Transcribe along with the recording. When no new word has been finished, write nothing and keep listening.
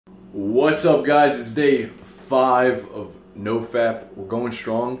What's up, guys? It's day 5 of NoFap. We're going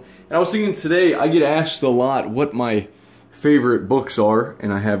strong. And I was thinking today, I get asked a lot what my favorite books are,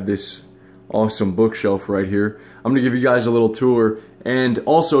 and I have this awesome bookshelf right here. I'm gonna give you guys a little tour, and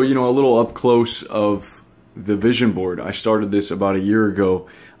also, you know, a little up close of the vision board. I started this about a year ago.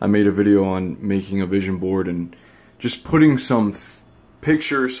 I made a video on making a vision board and just putting some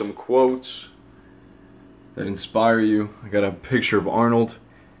pictures, some quotes that inspire you. I got a picture of Arnold.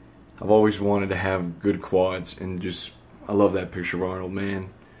 I've always wanted to have good quads, and just, I love that picture of Arnold,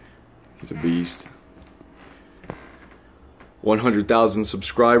 man. He's a beast. 100,000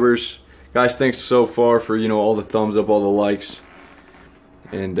 subscribers. Guys, thanks so far for, you know, all the thumbs up, all the likes,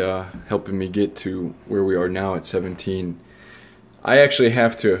 and helping me get to where we are now at 17. I actually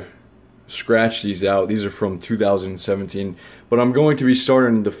have to scratch these out. These are from 2017, but I'm going to be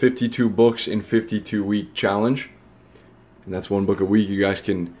starting the 52 books in 52 week challenge, and that's one book a week. You guys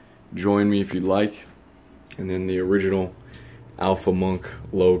can join me if you'd like. And then the original Alpha Monk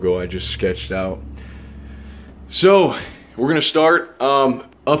logo I just sketched out. So we're gonna start.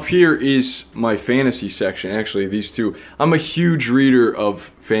 Up here is my fantasy section. Actually, these two. I'm a huge reader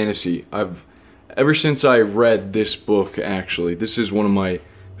of fantasy. Ever since I read this book, actually, this is one of my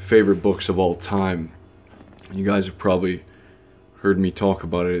favorite books of all time. You guys have probably heard me talk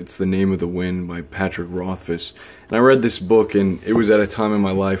about it. It's The Name of the Wind by Patrick Rothfuss. And I read this book, and it was at a time in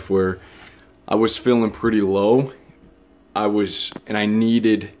my life where I was feeling pretty low. I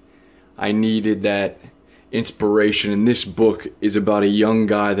needed that inspiration, and this book is about a young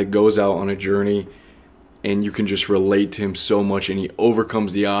guy that goes out on a journey, and you can just relate to him so much, and he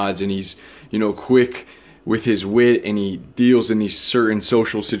overcomes the odds, and he's, you know, quick with his wit, and he deals in these certain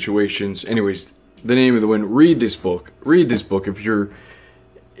social situations. Anyways, The Name of the Wind. Read this book. Read this book. If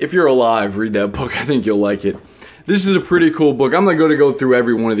you're alive, read that book. I think you'll like it. This is a pretty cool book. I'm not going to go through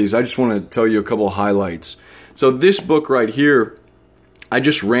every one of these. I just want to tell you a couple of highlights. So this book right here, I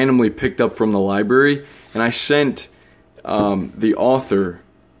just randomly picked up from the library, and I sent the author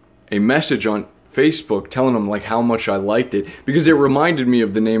a message on Facebook telling him like how much I liked it, because it reminded me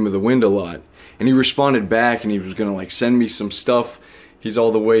of The Name of the Wind a lot. And he responded back, and he was going to like send me some stuff. He's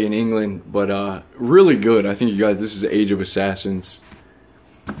all the way in England, but really good. I think you guys, this is Age of Assassins.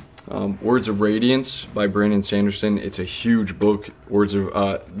 Words of Radiance by Brandon Sanderson. It's a huge book.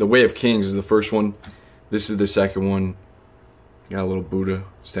 The Way of Kings is the first one. This is the second one. Got a little Buddha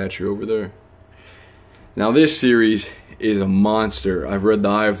statue over there. Now this series is a monster. I've read The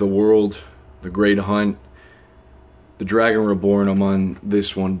Eye of the World, The Great Hunt, The Dragon Reborn. I'm on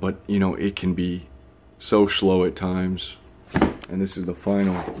this one, but you know, it can be so slow at times. And this is the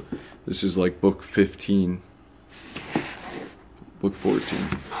final. This is like book 15. Book 14.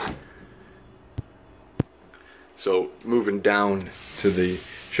 So moving down to the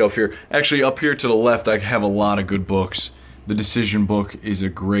shelf here. Actually, up here to the left, I have a lot of good books. The Decision book is a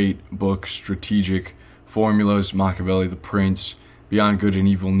great book. Strategic Formulas, Machiavelli, The Prince, Beyond Good and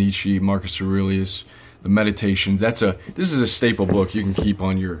Evil, Nietzsche, Marcus Aurelius, The Meditations. This is a staple book. You can keep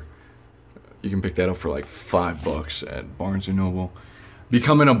on your. You can pick that up for like $5 at Barnes & Noble.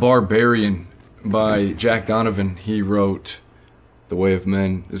 Becoming a Barbarian by Jack Donovan. He wrote The Way of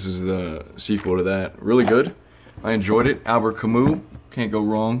Men. This is the sequel to that. Really good. I enjoyed it. Albert Camus, can't go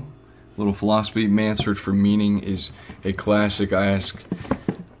wrong. A little philosophy. Man's Search for Meaning is a classic. I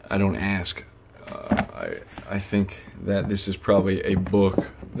don't ask. I think that this is probably a book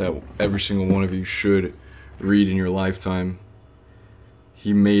that every single one of you should read in your lifetime.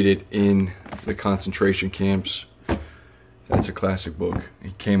 He made it in the concentration camps. That's a classic book.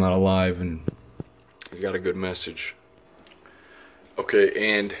 He came out alive, and he's got a good message.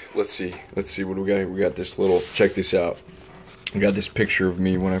 Okay, and let's see what we got. We got this little, check this out. I got this picture of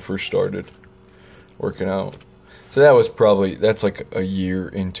me when I first started working out. So that's like a year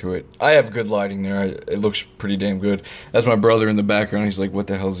into it. I have good lighting there. It looks pretty damn good. That's my brother in the background. He's like, what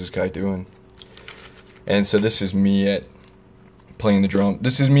the hell is this guy doing? And so this is me playing the drum.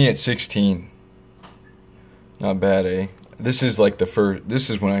 This is me at 16. Not bad, eh? This is like this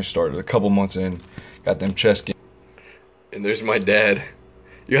is when I started, a couple months in. Got them chest games. And there's my dad.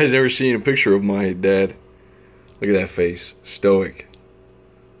 You guys ever seen a picture of my dad? Look at that face. Stoic.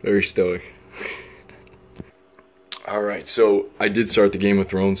 Very stoic. Alright, so I did start the Game of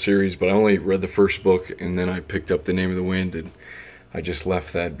Thrones series, but I only read the first book, and then I picked up The Name of the Wind, and I just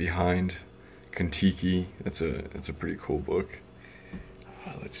left that behind. Kon-Tiki. That's a pretty cool book.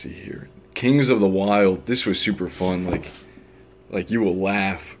 Let's see here. Kings of the Wild. This was super fun. Like you will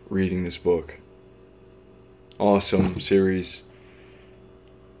laugh reading this book. Awesome series.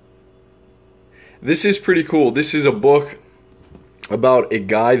 This is pretty cool. This is a book about a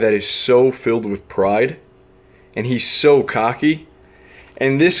guy that is so filled with pride, and he's so cocky.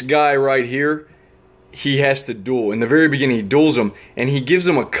 And this guy right here, he has to duel. In the very beginning, he duels him, and he gives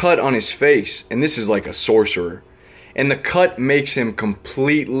him a cut on his face. And this is like a sorcerer. And the cut makes him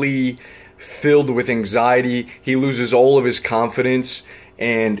completely filled with anxiety. He loses all of his confidence,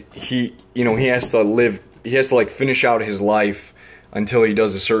 and he has to like finish out his life until he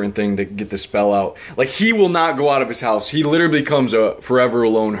does a certain thing to get the spell out. Like, he will not go out of his house. He literally becomes a forever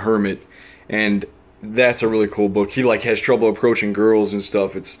alone hermit, and that's a really cool book. He like has trouble approaching girls and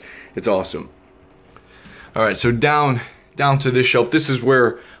stuff. It's awesome. All right, so down to this shelf. This is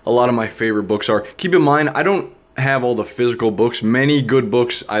where a lot of my favorite books are. Keep in mind, I don't have all the physical books. Many good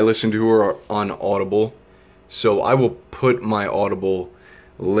books I listen to are on Audible, so I will put my Audible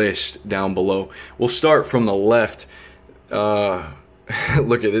list down below. We'll start from the left.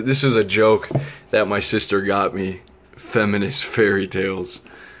 Look at it. This is a joke that my sister got me. Feminist fairy tales.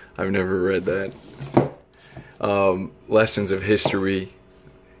 I've never read that. Lessons of History.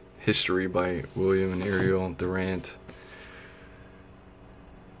 History by William and Ariel Durant.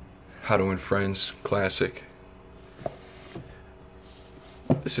 How to Win Friends. Classic.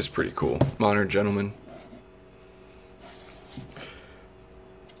 This is pretty cool. Modern Gentleman.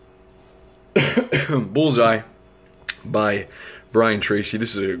 Bullseye by Brian Tracy.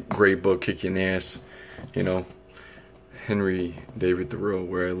 This is a great book, kick you in the ass. You know, Henry David Thoreau,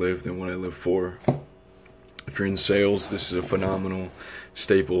 Where I Lived and What I Lived For. If you're in sales, this is a phenomenal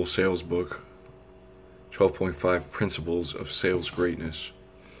staple sales book. 12.5 Principles of Sales Greatness.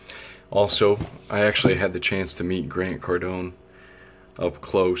 Also, I actually had the chance to meet Grant Cardone up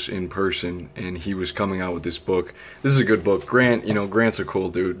close in person, and he was coming out with this book. This is a good book. Grant, Grant's a cool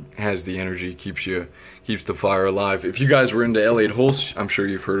dude. Has the energy, keeps the fire alive. If you guys were into Elliot Hulse, I'm sure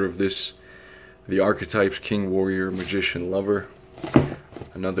you've heard of this. The Archetypes, King, Warrior, Magician, Lover.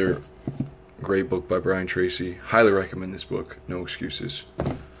 Another great book by Brian Tracy. Highly recommend this book. No excuses.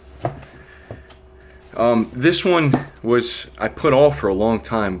 This one I put off for a long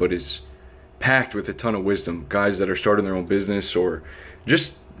time, but is packed with a ton of wisdom. Guys that are starting their own business or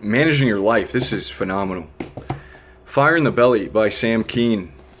just managing your life. This is phenomenal. Fire in the Belly by Sam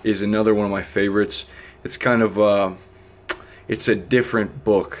Keane is another one of my favorites. It's kind of it's a different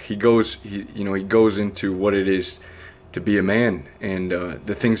book. He goes into what it is to be a man and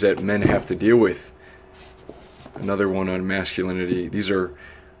the things that men have to deal with. Another one on masculinity. These are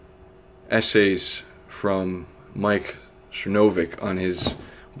essays from Mike Chernovic on his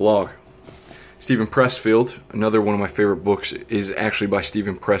blog. Stephen Pressfield, another one of my favorite books, is actually by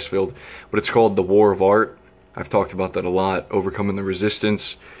Stephen Pressfield, but it's called The War of Art. I've talked about that a lot. Overcoming the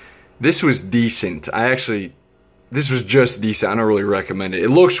Resistance. This was decent. This was just decent. I don't really recommend it. It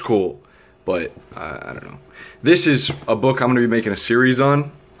looks cool, but I don't know. This is a book I'm going to be making a series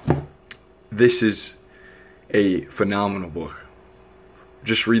on. This is a phenomenal book.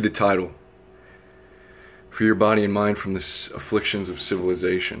 Just read the title. Free Your Body and Mind from the Afflictions of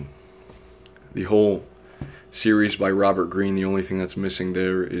Civilization. The whole series by Robert Greene, the only thing that's missing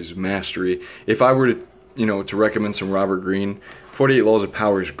there is Mastery. If I were to recommend some Robert Greene, 48 Laws of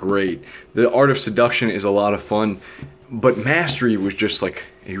Power is great. The Art of Seduction is a lot of fun, but Mastery was just like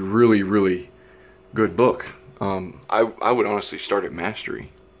a really, really good book. I would honestly start at Mastery,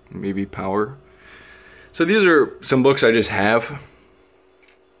 maybe Power. So these are some books I just have.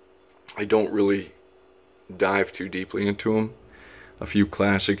 I don't really dive too deeply into them. A few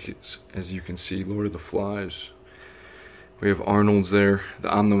classics, as you can see, Lord of the Flies. We have Arnold's there, The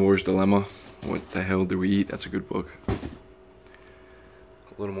Omnivore's Dilemma. What the hell do we eat? That's a good book. A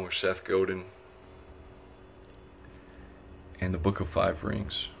little more Seth Godin. And the Book of Five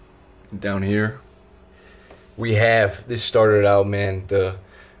Rings. And down here, we have, this started out, man, the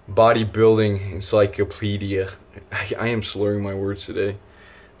Bodybuilding Encyclopedia. I am slurring my words today.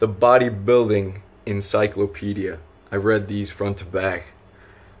 The Bodybuilding Encyclopedia. I read these front to back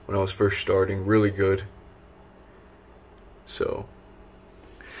when I was first starting. Really good. So,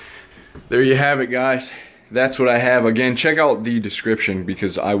 there you have it, guys. That's what I have. Again, check out the description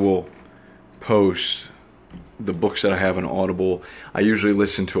because I will post the books that I have on Audible. I usually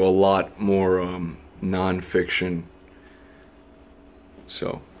listen to a lot more non-fiction.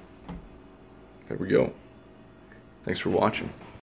 So, there we go. Thanks for watching.